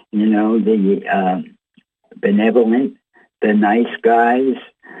 You know, the benevolent, the nice guys,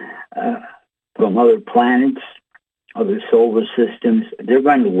 from other planets, other solar systems, they're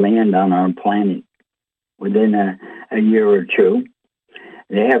going to land on our planet within a year or two.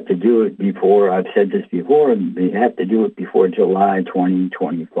 They have to do it before, I've said this before, they have to do it before July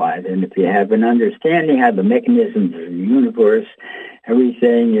 2025. And if you have an understanding how the mechanisms of the universe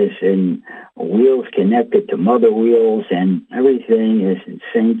Everything is in wheels connected to mother wheels, and everything is in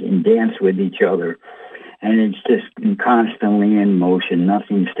sync and dance with each other. And it's just constantly in motion.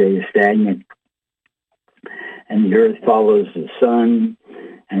 Nothing stays stagnant. And the Earth follows the sun,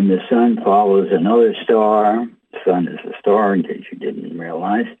 and the sun follows another star. The sun is a star, in case you didn't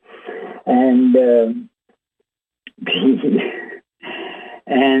realize. And the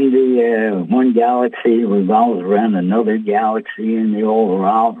one galaxy revolves around another galaxy, and they all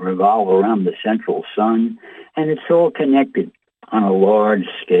revolve around the central sun. And it's all connected on a large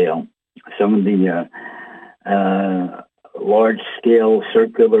scale. Some of the large-scale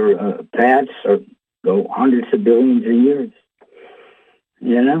circular paths go hundreds of billions of years.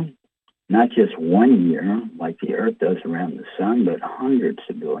 You know? Not just 1 year, like the Earth does around the sun, but hundreds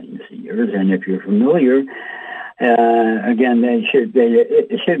of billions of years. And if you're familiar, again, it should be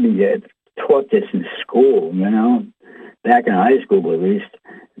taught this in school, you know, back in high school at least.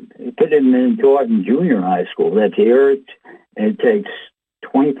 It could have been taught in junior high school that the Earth, it takes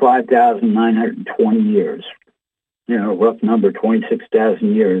 25,920 years, you know, rough number,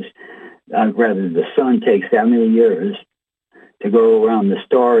 26,000 years. Rather, the sun takes that many years to go around the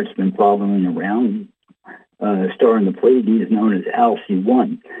star it's been following around. A star in the Pleiades known as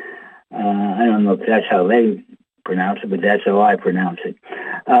Alcy-1. I don't know if that's how they pronounce it, but that's how I pronounce it.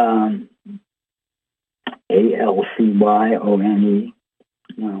 Alcyone.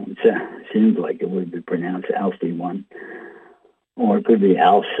 Well, it seems like it would be pronounced Alcy-1. Or it could be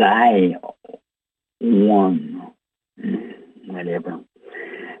Alcy-1. Whatever.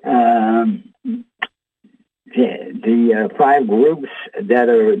 The five groups that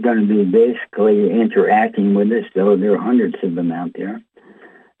are going to be basically interacting with us, though there are hundreds of them out there.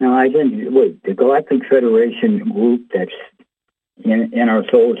 Now, the Galactic Federation group that's in our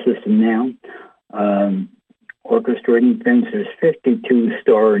solar system now, orchestrating things, there's 52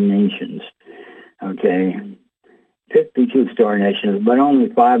 star nations, okay? 52 star nations, but only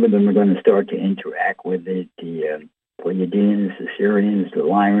 5 of them are going to start to interact with it. The Pleiadians, the Sirians, the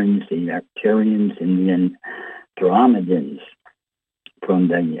Lyrans, the Arcturians, and the Andromedans from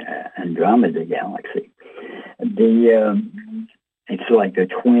the Andromeda galaxy. It's like a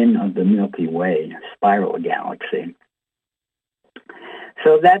twin of the Milky Way, spiral galaxy.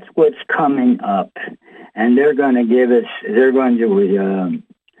 So that's what's coming up, and they're going to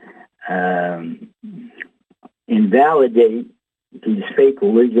invalidate these fake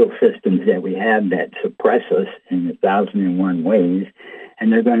legal systems that we have that suppress us in 1,001 ways, and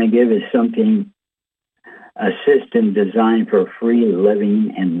they're going to give us a system designed for free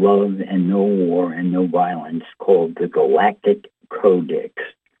living and love and no war and no violence called the Galactic Codex.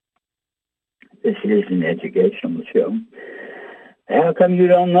 This is an educational show. How come you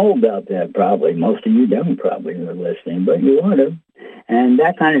don't know about that? Probably. Most of you don't probably are listening, but you ought to. And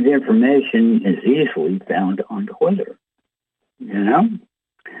that kind of information is easily found on Twitter. You know?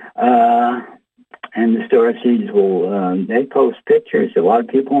 And the Starseeds will, they post pictures. A lot of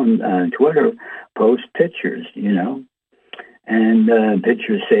people on Twitter post pictures, you know. And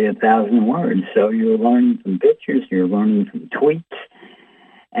pictures say 1,000 words. So you're learning from pictures, you're learning from tweets,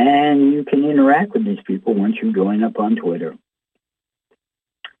 and you can interact with these people once you join up on Twitter.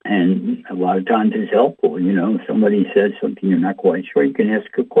 And a lot of times it's helpful, you know. If somebody says something you're not quite sure, you can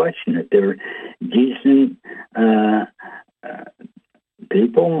ask a question. If they're decent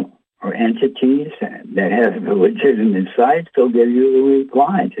people or entities that have legitimate sides, they'll give you a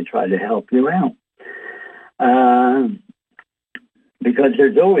reply to try to help you out. Because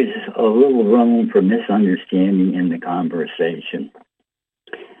there's always a little room for misunderstanding in the conversation.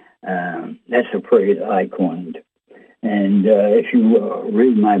 That's a phrase I coined. And if you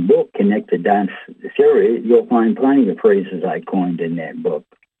read my book, Connect the Dots Theory, you'll find plenty of phrases I coined in that book.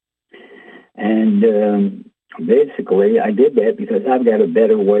 And basically, I did that because I've got a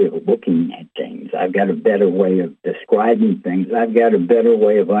better way of looking at things. I've got a better way of describing things. I've got a better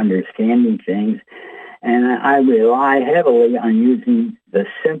way of understanding things. And I rely heavily on using the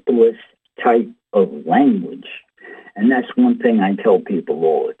simplest type of language. And that's one thing I tell people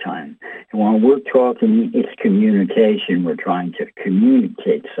all the time. And when we're talking, it's communication. We're trying to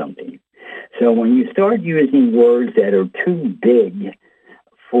communicate something. So when you start using words that are too big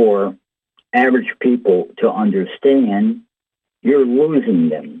for average people to understand, you're losing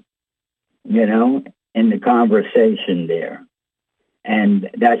them, you know, in the conversation there. And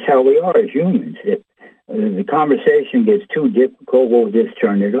that's how we are as humans. If the conversation gets too difficult, we'll just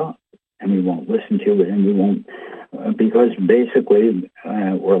turn it off. And we won't listen to it, and we won't, because basically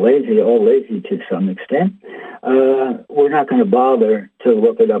we're lazy, all lazy to some extent. We're not going to bother to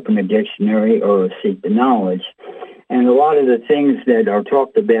look it up in a dictionary or seek the knowledge. And a lot of the things that are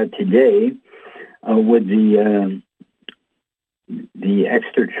talked about today with the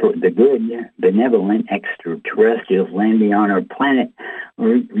good, benevolent extraterrestrials landing on our planet,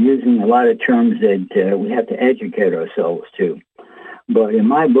 we're using a lot of terms that we have to educate ourselves to. But in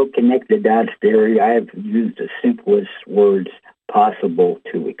my book, Connect the Dots Theory, I have used the simplest words possible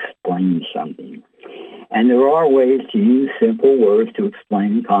to explain something. And there are ways to use simple words to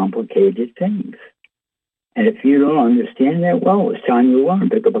explain complicated things. And if you don't understand that, well, it's time to learn.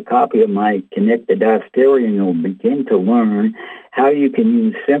 Pick up a copy of my Connect the Dots Theory and you'll begin to learn how you can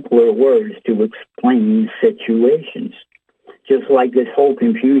use simpler words to explain situations. Just like this whole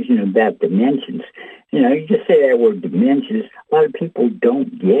confusion about dimensions. You know, you just say that word dimensions, a lot of people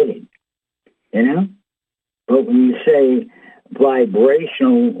don't get it, you know? But when you say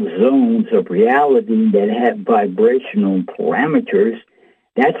vibrational zones of reality that have vibrational parameters,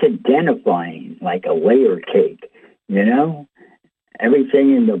 that's identifying like a layer cake, you know?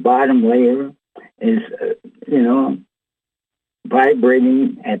 Everything in the bottom layer is,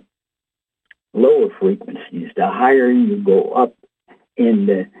 vibrating at lower frequencies. The higher you go up in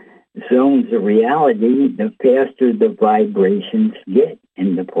the zones of reality, the faster the vibrations get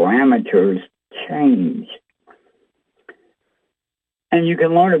and the parameters change. And you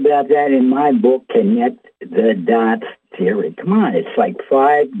can learn about that in my book, Connect the Dots Theory. Come on, it's like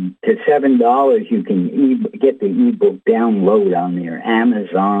 $5 to $7. You can get the ebook download on there.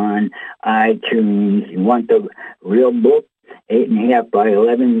 Amazon, iTunes. You want the real book? 8.5 by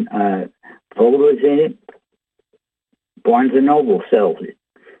 11 photos in it. Barnes & Noble sells it.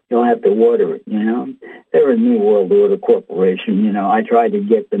 You don't have to order it, you know. They're a New World Order corporation, you know. I tried to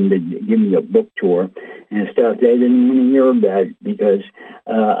get them to give me a book tour and stuff. They didn't want to hear about it because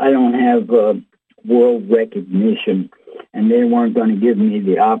I don't have world recognition, and they weren't going to give me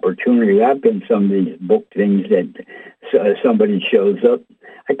the opportunity. I've been some of these book things that somebody shows up.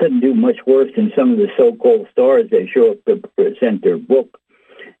 I couldn't do much worse than some of the so-called stars. They show up to present their book,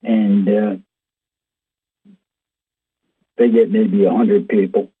 and they get maybe 100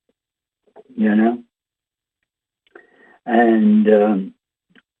 people, you know. And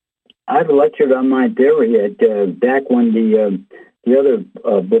I've lectured on my theory at back when the other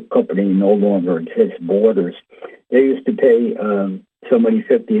book company no longer exists, Borders. They used to pay somebody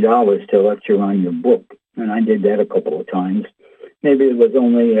 $50 to lecture on your book, and I did that a couple of times. Maybe it was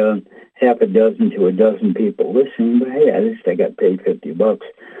only half a dozen to a dozen people listening, but hey, at least I got paid $50.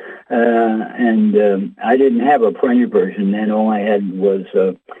 And I didn't have a printed version then. All I had was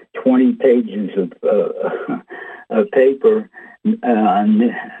 20 pages of paper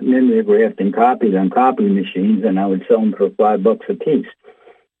mimeographed and copied on copy machines, and I would sell them for $5 a piece.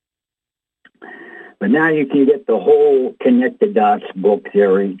 But now you can get the whole Connect the Dots book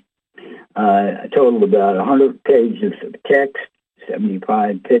theory, a total of about 100 pages of text,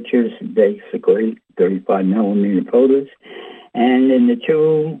 75 pictures, basically 35 millimeter photos. And in the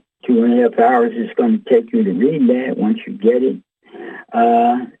 2.5 hours it's going to take you to read that, once you get it,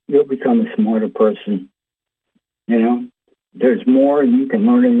 you'll become a smarter person. You know, there's more you can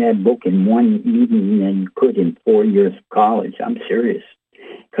learn in that book in one evening than you could in 4 years of college. I'm serious.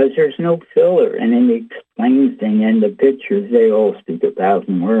 Because there's no filler, and then it explains things, and the pictures, they all speak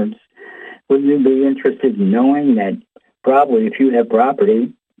 1,000 words. Would you be interested in knowing that probably if you have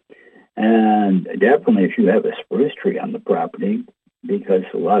property, and definitely if you have a spruce tree on the property, because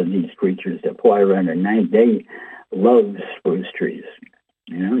a lot of these creatures that fly around at night, they love spruce trees.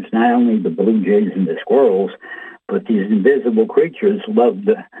 You know, it's not only the blue jays and the squirrels, but these invisible creatures love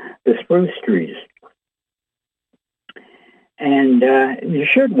the spruce trees. And you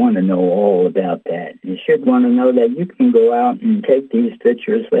should want to know all about that. You should want to know that you can go out and take these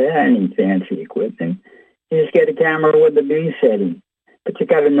pictures without any fancy equipment. You just get a camera with the B setting. But you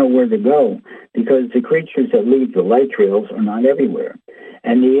got to know where to go, because the creatures that leave the light trails are not everywhere.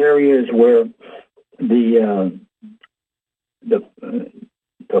 And the areas where the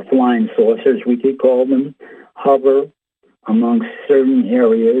flying saucers, we could call them, hover amongst certain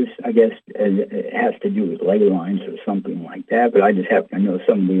areas. I guess it has to do with ley lines or something like that, but I just happen to know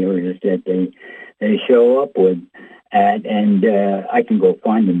some of the areas that they show up with at, and I can go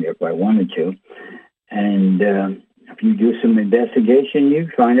find them there if I wanted to. And if you do some investigation, you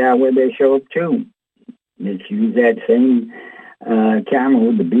find out where they show up too. Just use that same camera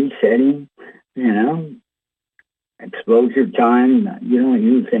with the B setting, you know. Exposure time, you don't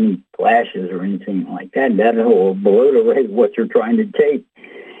use any flashes or anything like that. That'll obliterate what you're trying to take,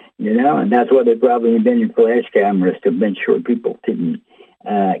 you know, and that's why they probably invented flash cameras, to make sure people didn't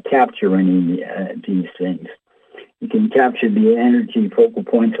capture any of these things. You can capture the energy focal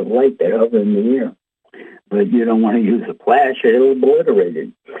points of light that hover in the air. but you don't want to use a flash, it'll obliterate it.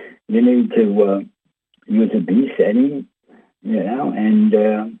 You need to use a B setting, and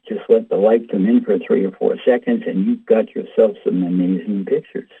just let the light come in for 3 or 4 seconds, and you've got yourself some amazing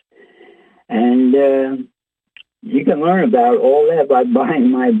pictures. And you can learn about all that by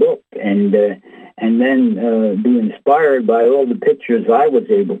buying my book, and then be inspired by all the pictures I was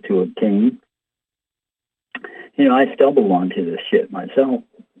able to obtain. I stumbled onto this shit myself,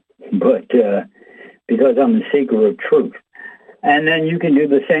 but because I'm a seeker of truth. And then you can do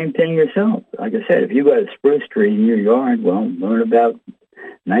the same thing yourself. Like I said, if you got a spruce tree in your yard, well, learn about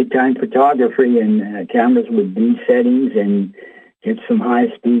nighttime photography and cameras with B settings, and get some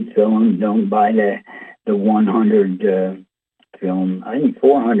high-speed film. Don't buy the 100 film. I think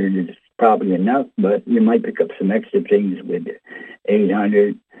 400 is probably enough, but you might pick up some extra things with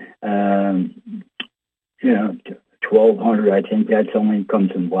 800. 1200, I think that's only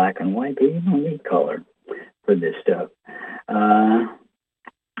comes in black and white, but you don't need color for this stuff.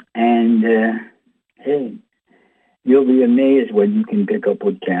 Hey, you'll be amazed what you can pick up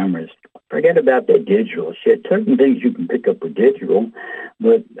with cameras. Forget about the digital shit. Certain things you can pick up with digital,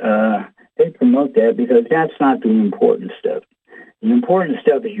 but they promote that because that's not the important stuff. The important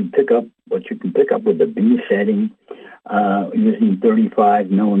stuff is you pick up what you can pick up with the B setting using 35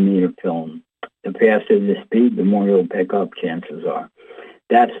 millimeter film. The faster the speed, the more you'll pick up, chances are.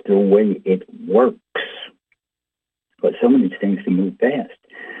 That's the way it works. But some of these things can move fast.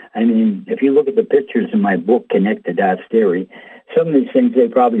 I mean, if you look at the pictures in my book, Connect the Dots Theory, some of these things they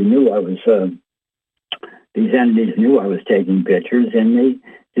probably knew I was, these entities knew I was taking pictures, and they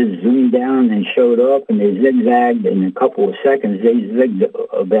just zoomed down and showed up, and they zigzagged in a couple of seconds. They zigged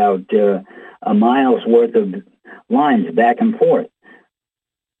about a mile's worth of lines back and forth,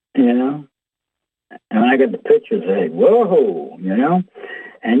 And when I got the pictures, I said, whoa,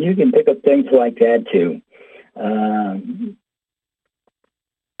 And you can pick up things like that, too.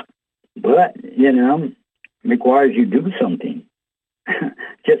 But, requires you do something.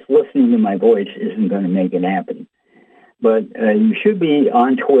 Just listening to my voice isn't going to make it happen. But you should be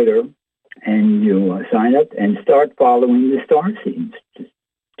on Twitter, and you sign up and start following the star seeds. Just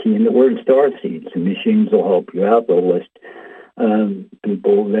key in the word star seeds. The machines will help you out. They'll list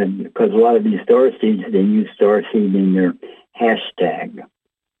people that, because a lot of these star seeds, they use star seed in their hashtag,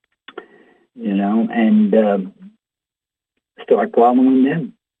 and start following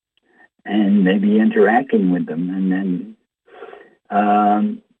them and maybe interacting with them. And then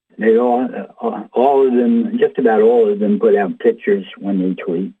they all of them, just about all of them, put out pictures when they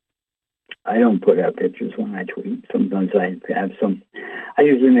tweet. I don't put out pictures when I tweet. Sometimes I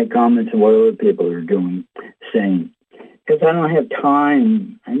usually make comments on what other people are doing, saying, because I don't have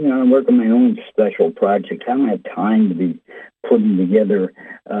time. I work on my own special projects. I don't have time to be putting together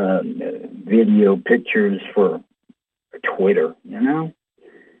video pictures for Twitter,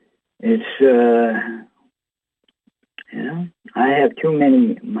 It's, I have too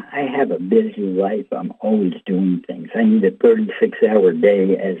many. I have a busy life. I'm always doing things. I need a 36-hour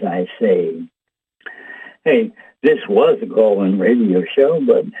day, as I say. Hey, this was a call-in radio show,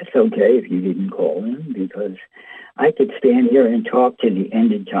 but that's okay if you didn't call in, because I could stand here and talk to the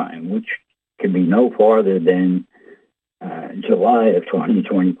end of time, which could be no farther than July of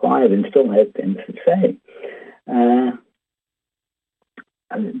 2025, and still have things to say.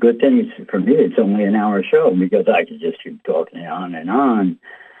 The good thing is, for me, it's only an hour show, because I could just keep talking on and on.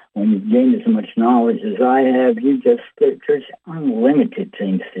 When you've gained as much knowledge as I have, there's unlimited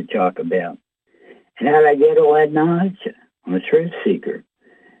things to talk about. And how do I get all that knowledge? I'm a truth seeker.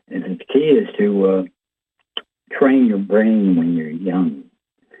 And the key is to train your brain when you're young,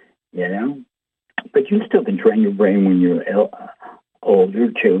 But you still can train your brain when you're older,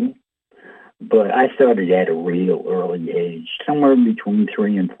 too. But I started at a real early age. Somewhere between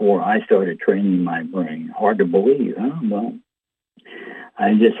 3 and 4, I started training my brain. Hard to believe, huh? Well,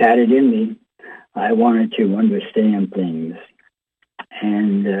 I just had it in me. I wanted to understand things.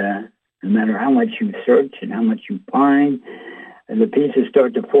 And no matter how much you search and how much you find, the pieces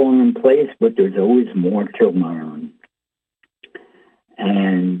start to fall in place, but there's always more to learn.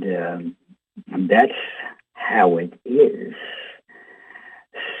 And that's how it is.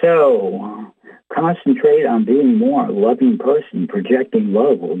 So, concentrate on being more a loving person. Projecting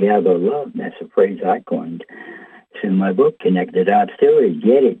love will gather love. That's a phrase I coined. It's in my book, Connect the Dots Theory.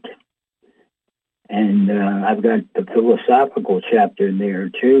 Get it. And I've got the philosophical chapter there,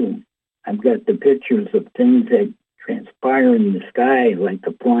 too. I've got the pictures of things that transpire in the sky, like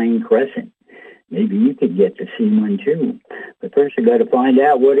the flying crescent. Maybe you could get to see one, too. But first, you got to find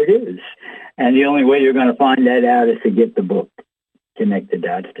out what it is. And the only way you're going to find that out is to get the book. connect the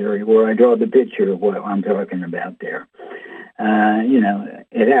dots there, where I draw the picture of what I'm talking about there.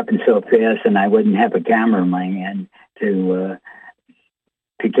 It happened so fast, and I wouldn't have a camera in my hand to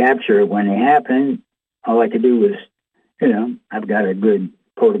capture it when it happened. All I could do was, I've got a good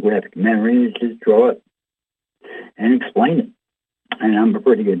photographic memory, is just draw it and explain it. And I'm a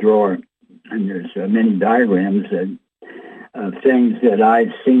pretty good drawer. And there's many diagrams of things that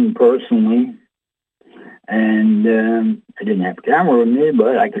I've seen personally. And I didn't have a camera with me,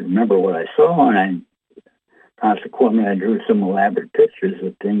 but I could remember what I saw, and consequently, I drew some elaborate pictures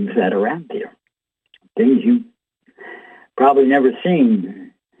of things that are out there. Things you probably never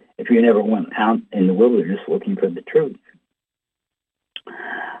seen if you never went out in the wilderness looking for the truth.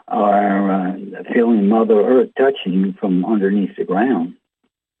 Or feeling Mother Earth touching you from underneath the ground.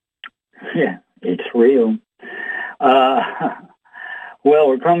 Yeah, it's real. Well,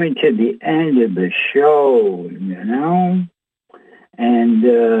 we're coming to the end of the show,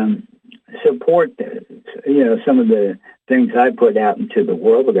 and support some of the things I put out into the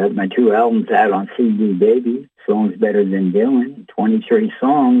world. I got my 2 albums out on CD Baby, Songs Better Than Dylan, 23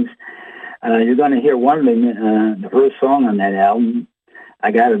 songs. You're going to hear one of them, the first song on that album,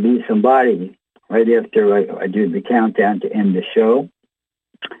 I Gotta Be Somebody, right after I do the countdown to end the show.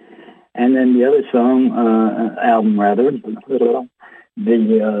 And then the other song, album rather,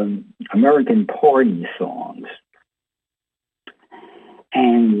 the American Party songs.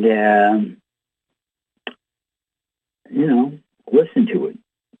 And, listen to it.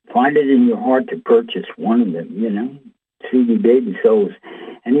 Find it in your heart to purchase one of them, CD Baby sells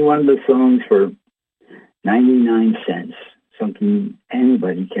any one of the songs for 99 cents, something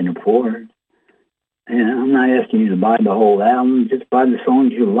anybody can afford. And I'm not asking you to buy the whole album, just buy the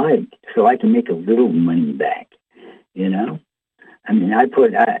songs you like so I can make a little money back, I mean, I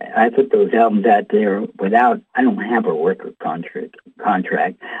put those albums out there I don't have a record contract.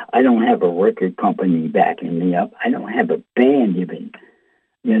 I don't have a record company backing me up. I don't have a band even,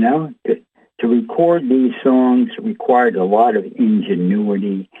 To record these songs required a lot of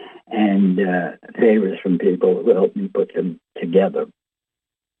ingenuity and favors from people who helped me put them together.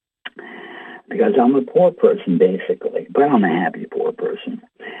 Because I'm a poor person, basically, but I'm a happy poor person.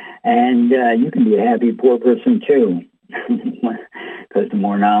 And you can be a happy poor person, too. Because the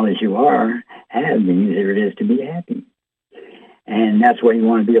more knowledge you have, the easier it is to be happy. And that's why you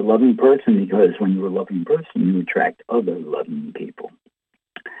want to be a loving person, because when you're a loving person, you attract other loving people.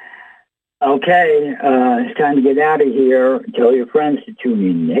 Okay, it's time to get out of here. Tell your friends to tune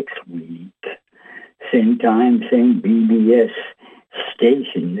in next week. Same time, same BBS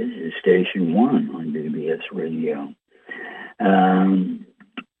station. This is Station 1 on BBS Radio.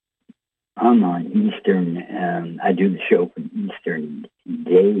 I'm on Eastern. I do the show from Eastern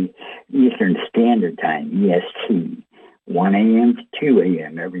Standard Time, EST, 1 a.m. to 2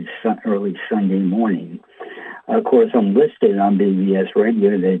 a.m. every early Sunday morning. Of course, I'm listed on BBS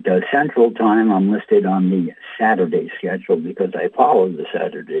Radio at Central Time. I'm listed on the Saturday schedule because I follow the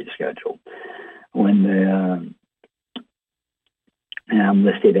Saturday schedule. And I'm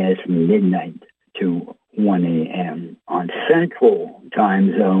listed as from midnight to 1 a.m. on Central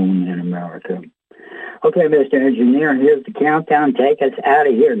Time Zone in America. Okay, Mr. Engineer, here's the countdown. Take us out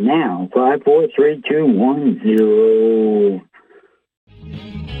of here now. 5, 4, 3, 2, 1, 0.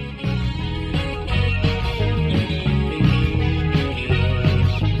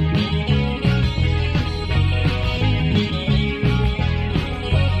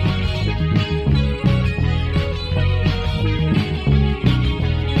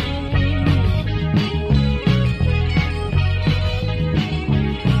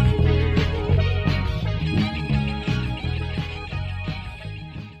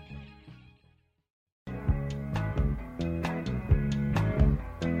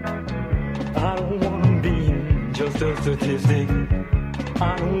 I don't wanna be just a statistic.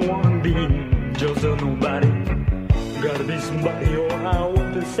 I don't wanna be just a nobody. Gotta be somebody or I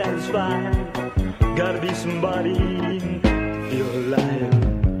won't be satisfied. Gotta be somebody to feel alive.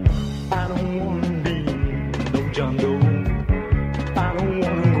 I don't wanna be no John Doe. I don't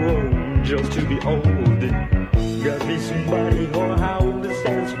wanna grow just to be old. Gotta be somebody or I won't be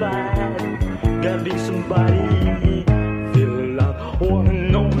satisfied. Gotta be somebody to feel alive. Wanna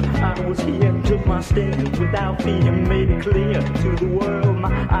know I was here and took my stand without fear, made it clear to the world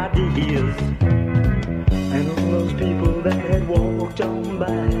my ideas. And all those people that had walked on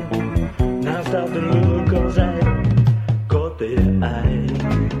by now stopped and look, cause I caught their eye.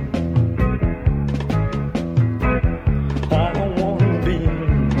 I don't wanna be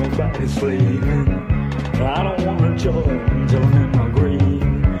nobody's slave. I don't wanna join in my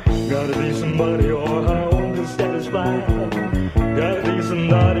grave. Gotta be somebody or I won't be satisfied. Gotta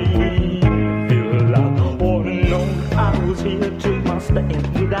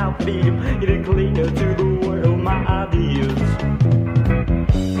stand without fear. It is clear to the world my ideas.